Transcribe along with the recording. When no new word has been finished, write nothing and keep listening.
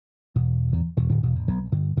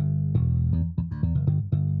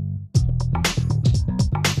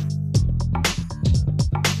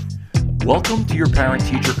Welcome to your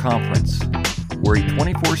parent-teacher conference, where a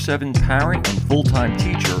 24/7 parent and full-time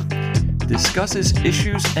teacher discusses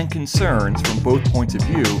issues and concerns from both points of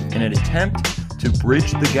view in an attempt to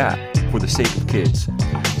bridge the gap for the sake of kids.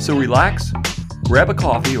 So relax, grab a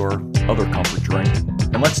coffee or other comfort drink,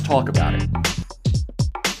 and let's talk about it.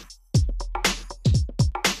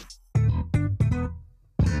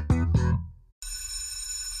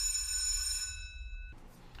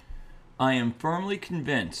 I am firmly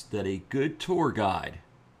convinced that a good tour guide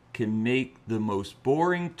can make the most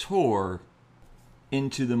boring tour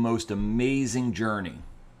into the most amazing journey.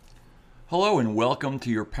 Hello and welcome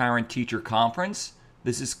to your parent-teacher conference.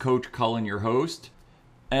 This is Coach Cullen, your host,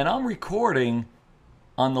 and I'm recording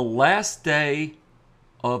on the last day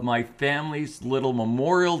of my family's little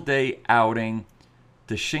Memorial Day outing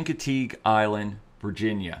to Chincoteague Island,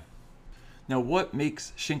 Virginia. Now, what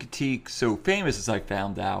makes Chincoteague so famous, as I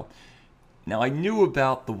found out, now, I knew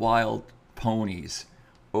about the wild ponies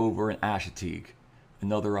over in Assateague,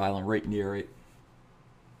 another island right near it.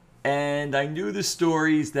 And I knew the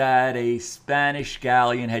stories that a Spanish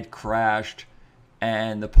galleon had crashed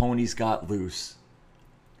and the ponies got loose.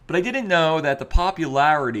 But I didn't know that the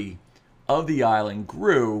popularity of the island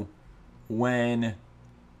grew when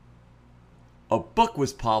a book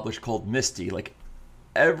was published called Misty. Like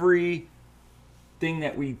every thing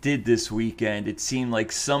that we did this weekend, it seemed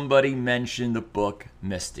like somebody mentioned the book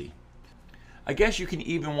Misty. I guess you can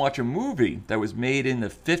even watch a movie that was made in the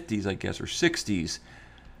 50s, I guess, or 60s,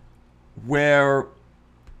 where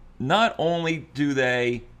not only do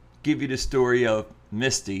they give you the story of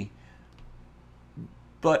Misty,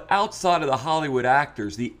 but outside of the Hollywood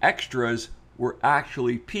actors, the extras were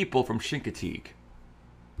actually people from Chincoteague.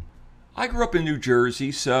 I grew up in New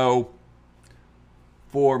Jersey, so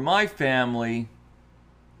for my family,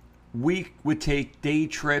 we would take day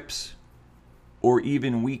trips or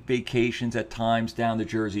even week vacations at times down the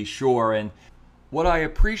Jersey Shore. And what I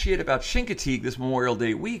appreciate about Chincoteague this Memorial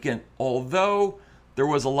Day weekend, although there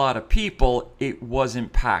was a lot of people, it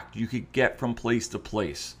wasn't packed. You could get from place to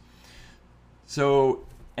place. So,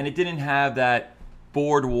 and it didn't have that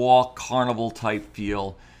boardwalk carnival type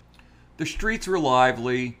feel. The streets were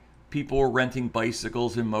lively. People were renting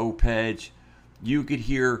bicycles and mopeds. You could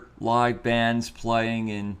hear live bands playing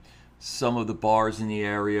in some of the bars in the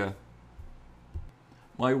area.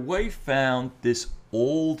 My wife found this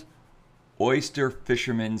old oyster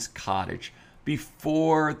fisherman's cottage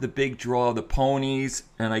before the big draw of the ponies,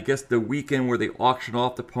 and I guess the weekend where they auction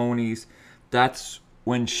off the ponies, that's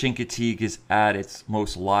when Chincoteague is at its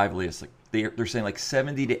most liveliest. Like they're saying like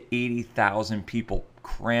 70 to 80,000 people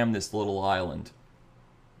cram this little island.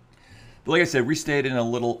 But like I said, we stayed in a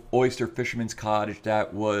little oyster fisherman's cottage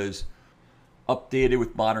that was updated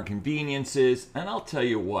with modern conveniences. And I'll tell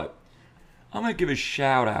you what, I'm going to give a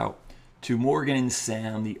shout out to Morgan and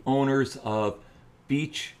Sam, the owners of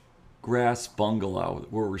Beach Grass Bungalow,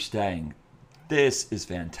 where we're staying. This is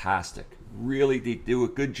fantastic. Really, they do a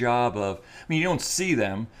good job of, I mean, you don't see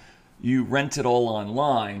them. You rent it all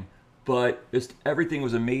online. But just everything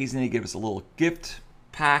was amazing. They gave us a little gift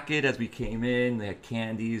packet as we came in. They had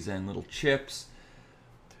candies and little chips.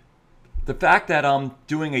 The fact that I'm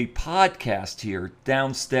doing a podcast here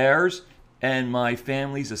downstairs and my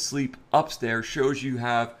family's asleep upstairs shows you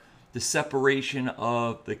have the separation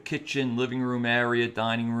of the kitchen, living room area,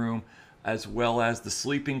 dining room, as well as the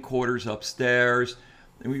sleeping quarters upstairs.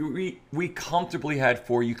 And we comfortably had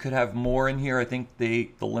 4. You could have more in here. I think the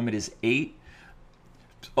limit is 8.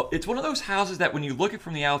 It's one of those houses that when you look at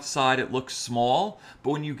from the outside, it looks small,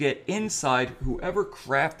 but when you get inside, whoever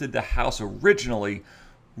crafted the house originally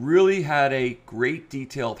really had a great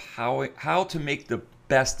detail of how to make the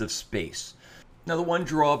best of space. Now, the one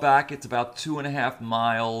drawback, it's about 2.5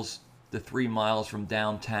 miles to 3 miles from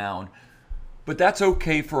downtown, but that's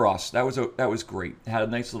okay for us. That was great. It had a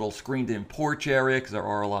nice little screened-in porch area because there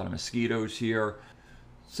are a lot of mosquitoes here.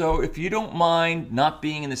 So if you don't mind not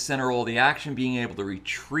being in the center of all the action, being able to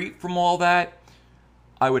retreat from all that,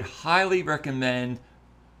 I would highly recommend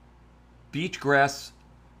Beach Grass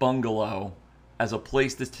Bungalow as a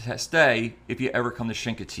place to stay if you ever come to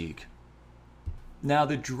Chincoteague. Now,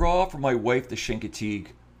 the draw for my wife to Chincoteague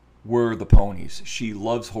were the ponies. She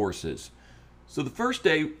loves horses. So the first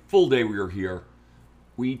day, full day we were here,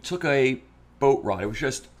 we took a boat ride. It was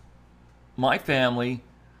just my family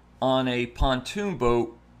on a pontoon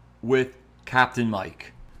boat with Captain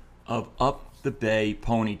Mike of Up the Bay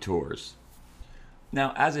Pony Tours.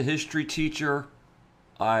 Now, as a history teacher,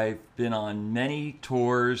 I've been on many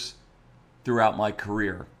tours throughout my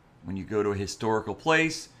career. When you go to a historical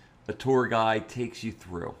place, a tour guide takes you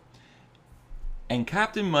through. And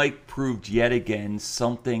Captain Mike proved yet again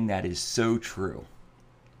something that is so true.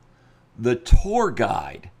 The tour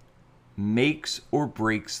guide makes or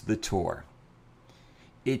breaks the tour.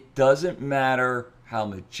 It doesn't matter how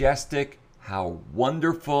majestic, how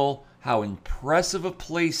wonderful, how impressive a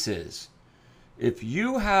place is. If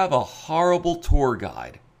you have a horrible tour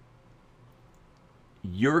guide,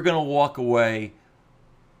 you're going to walk away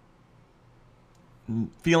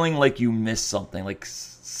feeling like you missed something, like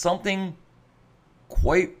something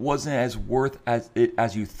quite wasn't as worth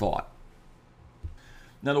as you thought.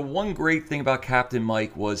 Now, the one great thing about Captain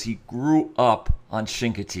Mike was he grew up on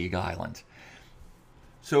Chincoteague Island.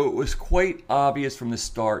 So it was quite obvious from the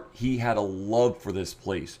start he had a love for this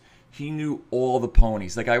place. He knew all the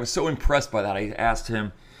ponies. Like, I was so impressed by that. I asked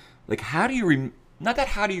him, like, how do you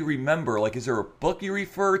how do you remember? Like, is there a book you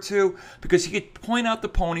refer to? Because he could point out the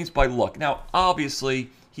ponies by look. Now,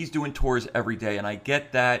 obviously, he's doing tours every day, and I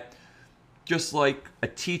get that. Just like a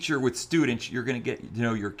teacher with students, you're going to get to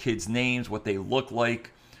know your kids' names, what they look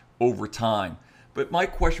like over time. But my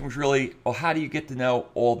question was really, well, how do you get to know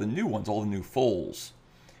all the new ones, all the new foals?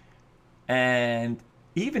 And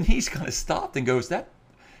even he's kind of stopped and goes, I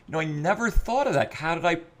never thought of that. How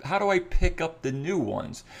do I pick up the new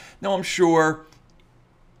ones? Now, I'm sure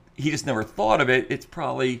he just never thought of it. It's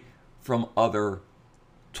probably from other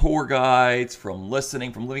tour guides, from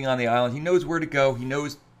listening, from living on the island. He knows where to go. He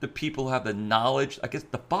knows the people who have the knowledge. I guess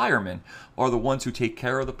the firemen are the ones who take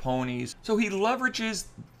care of the ponies. So he leverages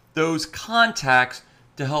those contacts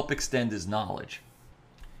to help extend his knowledge.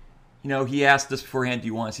 He asked us beforehand, do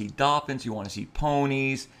you want to see dolphins? Do you want to see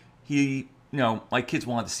ponies? My kids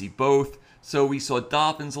wanted to see both. So we saw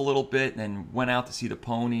dolphins a little bit and then went out to see the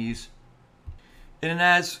ponies. And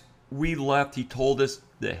as we left, he told us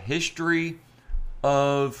the history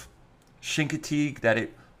of Chincoteague, that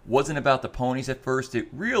it wasn't about the ponies at first. It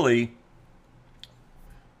really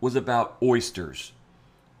was about oysters.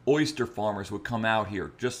 Oyster farmers would come out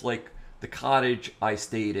here, just like the cottage I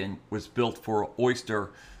stayed in was built for oyster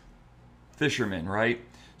fishermen, right?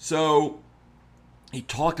 So he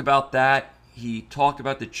talked about that. He talked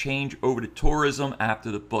about the change over to tourism after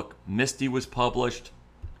the book Misty was published.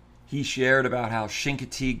 He shared about how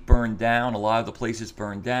Chincoteague burned down. A lot of the places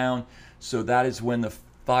burned down. So that is when the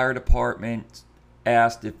fire department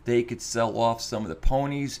asked if they could sell off some of the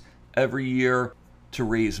ponies every year to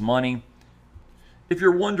raise money. If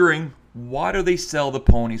you're wondering, why do they sell the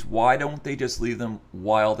ponies? Why don't they just leave them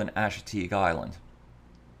wild in Assateague Island?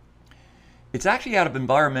 It's actually out of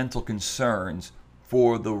environmental concerns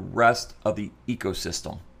for the rest of the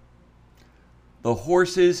ecosystem. The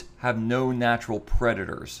horses have no natural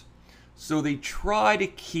predators, so they try to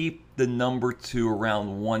keep the number to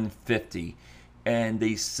around 150, and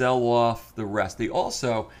they sell off the rest. They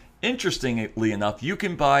also, interestingly enough, you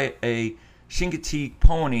can buy a Chincoteague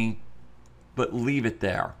pony, but leave it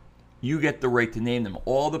there. You get the right to name them.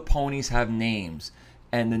 All the ponies have names,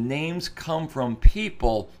 and the names come from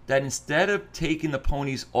people that instead of taking the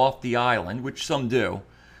ponies off the island, which some do,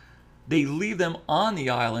 they leave them on the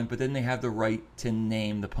island, but then they have the right to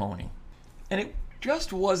name the pony. And it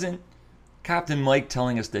just wasn't Captain Mike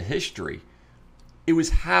telling us the history. It was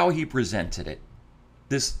how he presented it.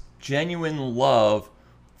 This genuine love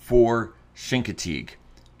for Chincoteague.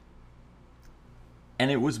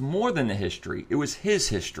 And it was more than the history. It was his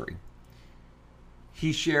history.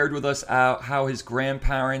 He shared with us how his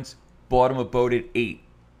grandparents bought him a boat at 8.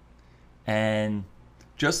 And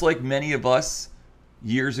just like many of us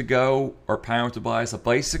years ago, our parents would buy us a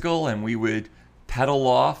bicycle and we would pedal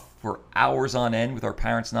off for hours on end with our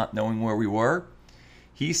parents not knowing where we were.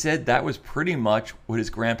 He said that was pretty much what his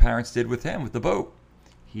grandparents did with him with the boat.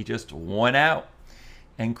 He just went out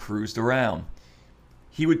and cruised around.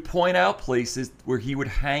 He would point out places where he would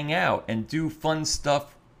hang out and do fun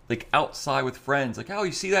stuff like outside with friends. Like, oh,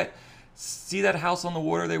 you see that house on the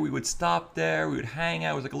water there? We would stop there. We would hang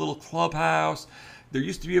out. It was like a little clubhouse. There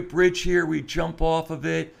used to be a bridge here. We'd jump off of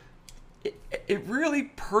it. It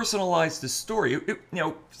really personalized the story.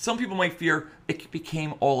 Some people might fear it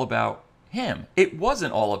became all about him. It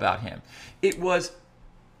wasn't all about him. It was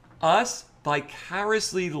us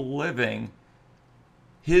vicariously living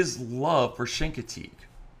his love for Chincoteague.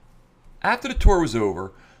 After the tour was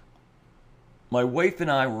over, my wife and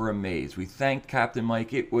I were amazed. We thanked Captain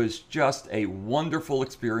Mike. It was just a wonderful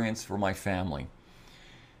experience for my family.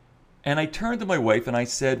 And I turned to my wife and I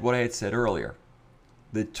said what I had said earlier.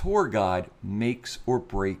 The tour guide makes or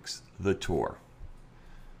breaks the tour.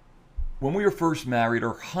 When we were first married,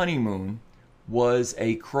 our honeymoon was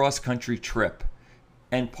a cross-country trip.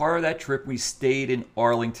 And part of that trip, we stayed in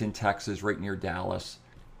Arlington, Texas, right near Dallas.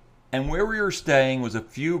 And where we were staying was a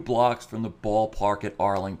few blocks from the ballpark at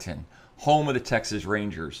Arlington, home of the Texas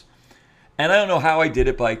Rangers. And I don't know how I did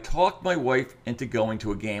it, but I talked my wife into going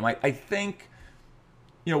to a game. I think,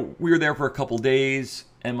 we were there for a couple days,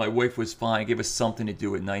 and my wife was fine. Gave us something to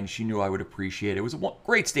do at night, and she knew I would appreciate it. It was a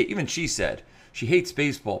great stadium. Even she said, she hates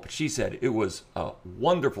baseball, but she said it was a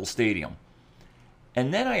wonderful stadium.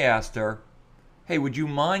 And then I asked her, hey, would you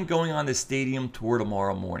mind going on the stadium tour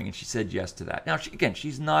tomorrow morning? And she said yes to that. Now,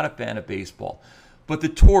 she's not a fan of baseball, but the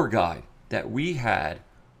tour guide that we had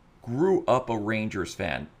grew up a Rangers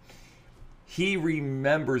fan. He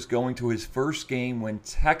remembers going to his first game when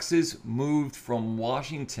Texas moved from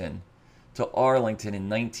Washington to Arlington in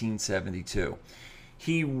 1972.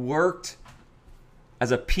 He worked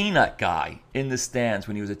as a peanut guy in the stands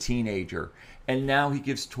when he was a teenager, and now he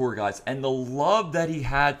gives tour guides. And the love that he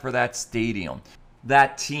had for that stadium,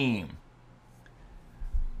 that team,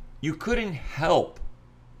 you couldn't help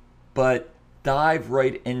but dive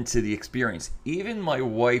right into the experience. Even my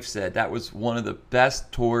wife said that was one of the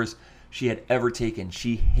best tours she had ever taken.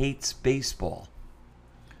 She hates baseball.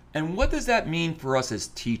 And what does that mean for us as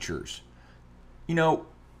teachers?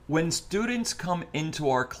 When students come into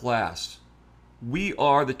our class, we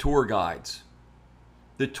are the tour guides.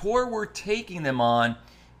 The tour we're taking them on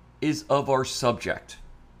is of our subject.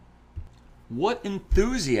 What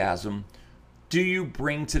enthusiasm do you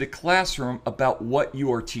bring to the classroom about what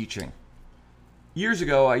you are teaching? Years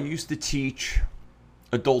ago, I used to teach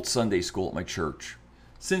adult Sunday school at my church.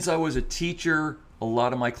 Since I was a teacher, a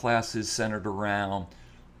lot of my classes centered around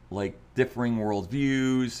differing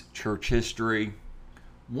worldviews, church history.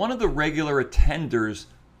 One of the regular attenders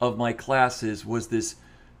of my classes was this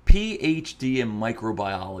PhD in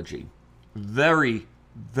microbiology. Very,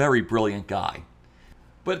 very brilliant guy.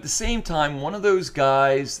 But at the same time, one of those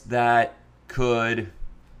guys that could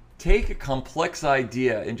take a complex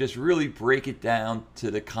idea and just really break it down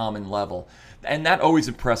to the common level. And that always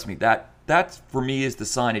impressed me. That for me is the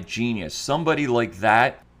sign of genius. Somebody like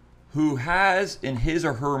that who has in his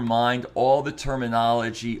or her mind all the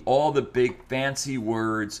terminology, all the big fancy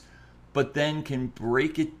words, but then can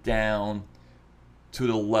break it down to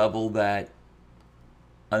the level that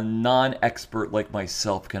a non-expert like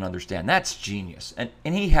myself can understand. That's genius. And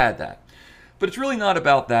he had that. But it's really not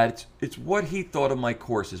about that. It's what he thought of my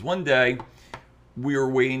courses. One day, we were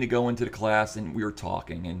waiting to go into the class and we were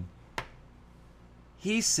talking. And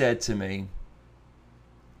he said to me,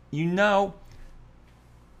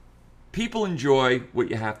 people enjoy what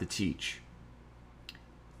you have to teach.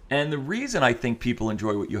 And the reason I think people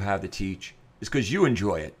enjoy what you have to teach is because you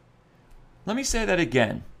enjoy it. Let me say that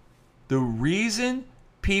again. The reason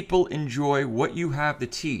people enjoy what you have to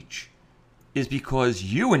teach is because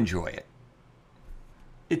you enjoy it.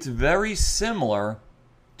 It's very similar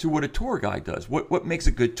to what a tour guide does. What makes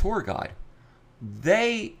a good tour guide?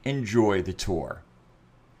 They enjoy the tour.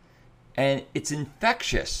 And it's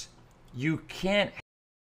infectious. You can't.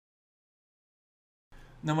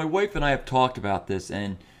 Now, my wife and I have talked about this,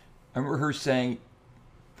 and I remember her saying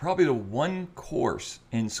probably the one course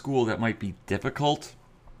in school that might be difficult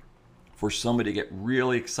for somebody to get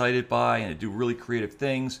really excited by and to do really creative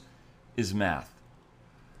things is math.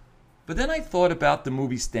 But then I thought about the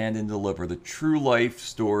movie Stand and Deliver, the true life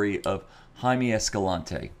story of Jaime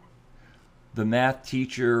Escalante, the math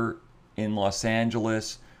teacher in Los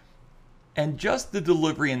Angeles. And just the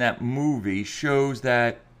delivery in that movie shows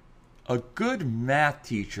that a good math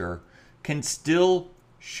teacher can still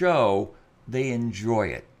show they enjoy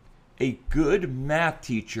it. A good math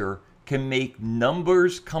teacher can make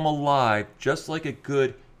numbers come alive just like a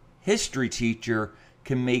good history teacher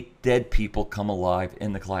can make dead people come alive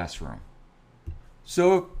in the classroom.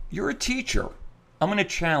 So if you're a teacher, I'm going to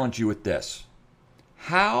challenge you with this.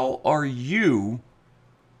 How are you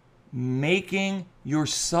making your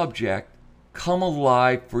subject come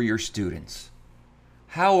alive for your students?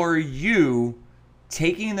 How are you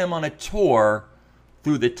taking them on a tour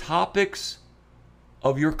through the topics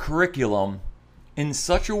of your curriculum in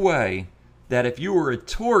such a way that if you were a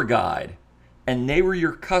tour guide and they were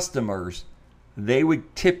your customers, they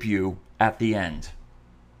would tip you at the end?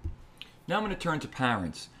 Now I'm going to turn to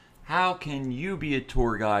parents. How can you be a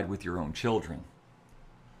tour guide with your own children?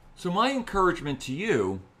 So my encouragement to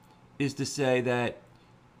you is to say that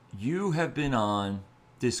you have been on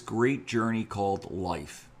this great journey called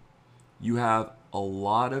life. You have a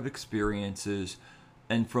lot of experiences,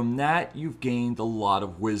 and from that you've gained a lot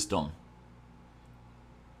of wisdom.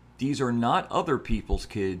 These are not other people's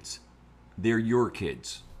kids, they're your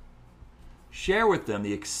kids. Share with them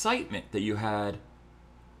the excitement that you had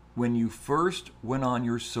when you first went on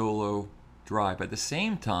your solo drive. At the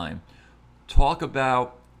same time, talk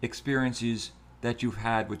about experiences that you've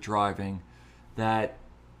had with driving that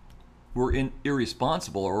were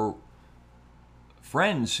irresponsible, or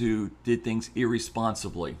friends who did things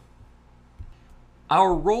irresponsibly.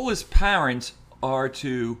 Our role as parents are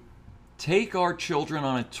to take our children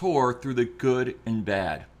on a tour through the good and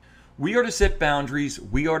bad. We are to set boundaries,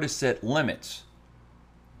 we are to set limits.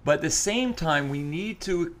 But at the same time, we need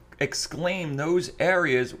to exclaim those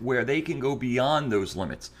areas where they can go beyond those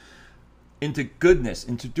limits into goodness,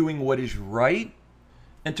 into doing what is right,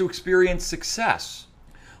 and to experience success.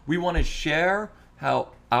 We want to share how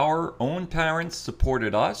our own parents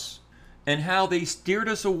supported us and how they steered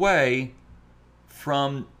us away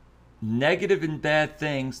from negative and bad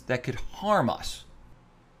things that could harm us.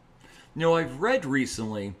 You know, I've read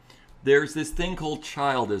recently, there's this thing called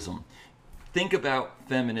childism. Think about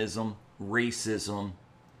feminism, racism,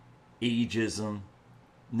 ageism.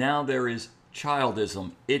 Now there is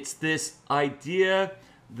childism. It's this idea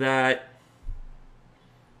that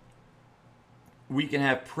we can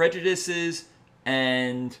have prejudices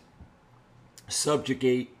and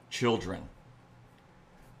subjugate children.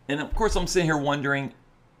 And of course, I'm sitting here wondering,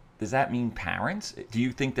 does that mean parents? Do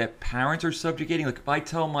you think that parents are subjugating? Like, if I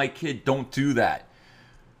tell my kid, don't do that,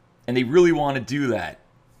 and they really want to do that,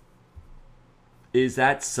 is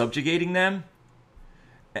that subjugating them?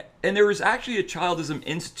 And there is actually a Childism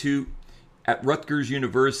Institute at Rutgers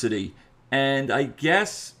University, and I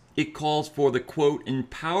guess it calls for the, quote,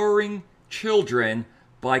 empowering children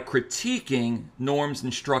by critiquing norms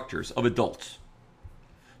and structures of adults.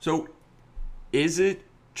 So, is it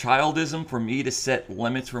childism for me to set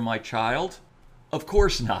limits for my child? Of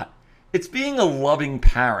course not. It's being a loving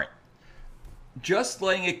parent. Just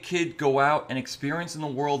letting a kid go out and experience in the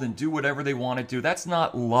world and do whatever they want to do, that's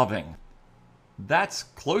not loving. That's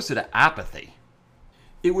closer to apathy.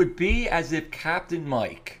 It would be as if Captain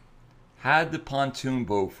Mike had the pontoon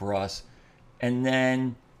boat for us and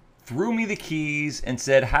then threw me the keys and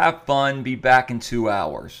said, have fun, be back in 2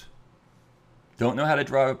 hours. Don't know how to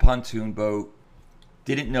drive a pontoon boat,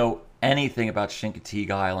 didn't know anything about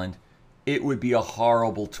Chincoteague Island. It would be a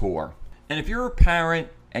horrible tour. And if you're a parent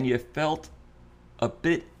and you felt a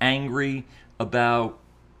bit angry about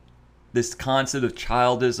this concept of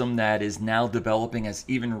childism that is now developing, has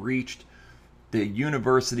even reached the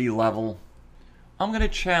university level, I'm going to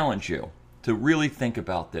challenge you to really think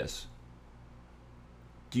about this.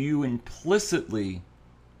 Do you implicitly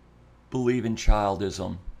believe in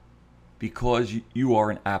childism because you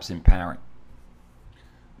are an absent parent?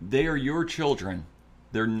 They are your children.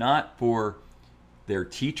 They're not for their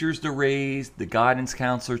teachers to raise, the guidance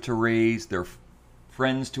counselor to raise, their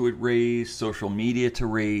friends to raise, social media to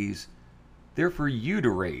raise. They're for you to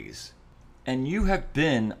raise. And you have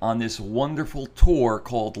been on this wonderful tour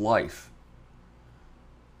called life.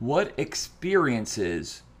 What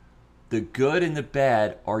experiences, the good and the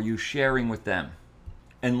bad, are you sharing with them?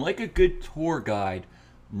 And like a good tour guide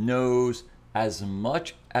knows as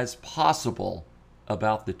much as possible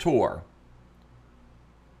about the tour,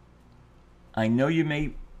 I know you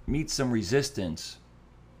may meet some resistance,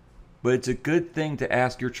 but it's a good thing to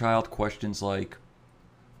ask your child questions like,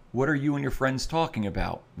 what are you and your friends talking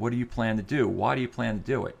about? What do you plan to do? Why do you plan to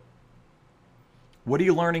do it? What are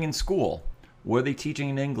you learning in school? What are they teaching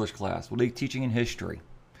in English class? What are they teaching in history?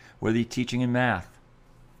 What are they teaching in math?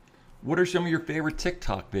 What are some of your favorite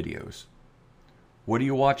TikTok videos? What are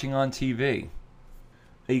you watching on TV?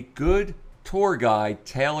 A good tour guide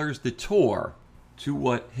tailors the tour to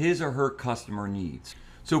what his or her customer needs.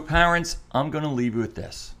 So parents, I'm going to leave you with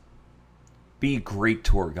this. Be great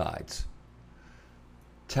tour guides.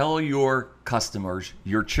 Tell your customers,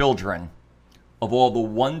 your children, of all the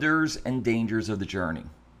wonders and dangers of the journey.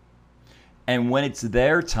 And when it's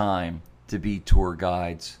their time to be tour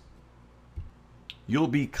guides, you'll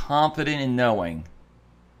be confident in knowing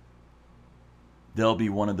they'll be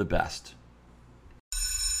one of the best.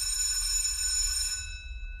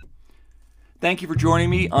 Thank you for joining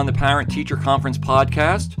me on the Parent Teacher Conference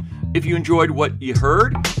podcast. If you enjoyed what you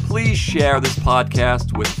heard, please share this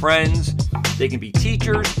podcast with friends. They can be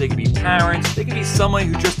teachers, they can be parents, they can be someone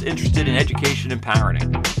who's just interested in education and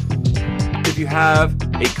parenting. If you have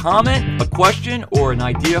a comment, a question, or an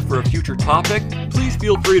idea for a future topic, please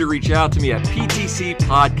feel free to reach out to me at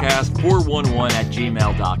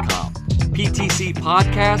ptcpodcast411@gmail.com.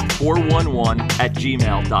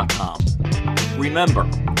 ptcpodcast411@gmail.com. Remember,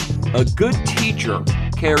 a good teacher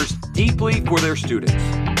cares deeply for their students,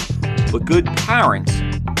 but good parents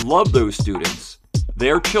love those students,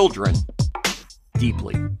 their children,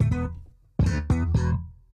 deeply.